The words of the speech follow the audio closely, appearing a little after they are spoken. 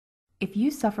If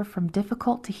you suffer from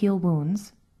difficult to heal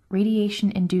wounds,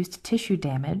 radiation-induced tissue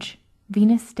damage,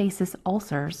 venous stasis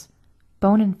ulcers,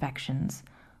 bone infections,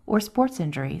 or sports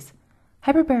injuries,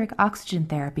 hyperbaric oxygen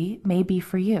therapy may be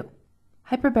for you.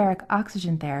 Hyperbaric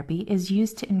oxygen therapy is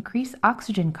used to increase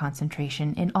oxygen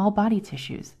concentration in all body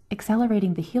tissues,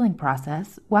 accelerating the healing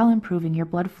process while improving your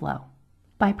blood flow.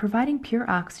 By providing pure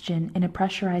oxygen in a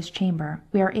pressurized chamber,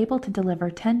 we are able to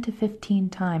deliver 10 to 15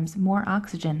 times more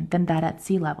oxygen than that at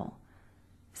sea level.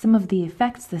 Some of the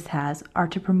effects this has are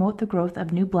to promote the growth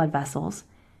of new blood vessels,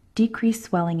 decrease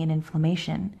swelling and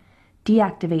inflammation,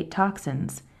 deactivate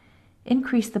toxins,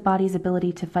 increase the body's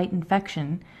ability to fight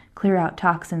infection, clear out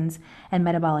toxins and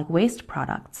metabolic waste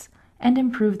products, and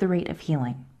improve the rate of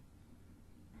healing.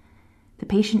 The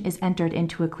patient is entered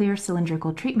into a clear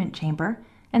cylindrical treatment chamber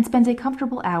and spends a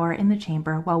comfortable hour in the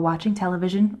chamber while watching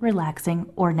television,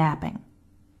 relaxing, or napping.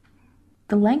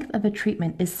 The length of a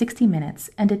treatment is 60 minutes,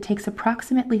 and it takes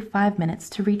approximately 5 minutes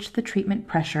to reach the treatment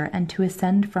pressure and to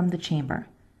ascend from the chamber.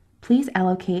 Please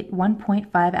allocate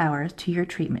 1.5 hours to your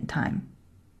treatment time.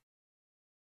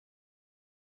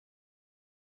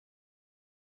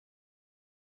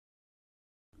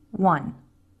 One,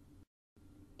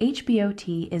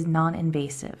 HBOT is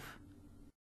non-invasive.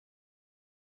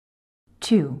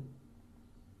 2.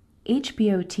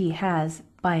 HBOT has,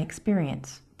 by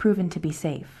experience, proven to be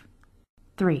safe.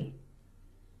 3.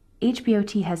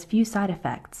 HBOT has few side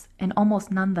effects and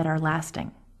almost none that are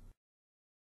lasting.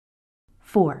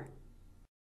 4.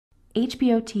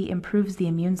 HBOT improves the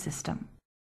immune system.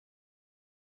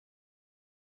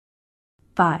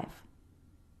 5.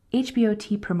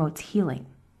 HBOT promotes healing.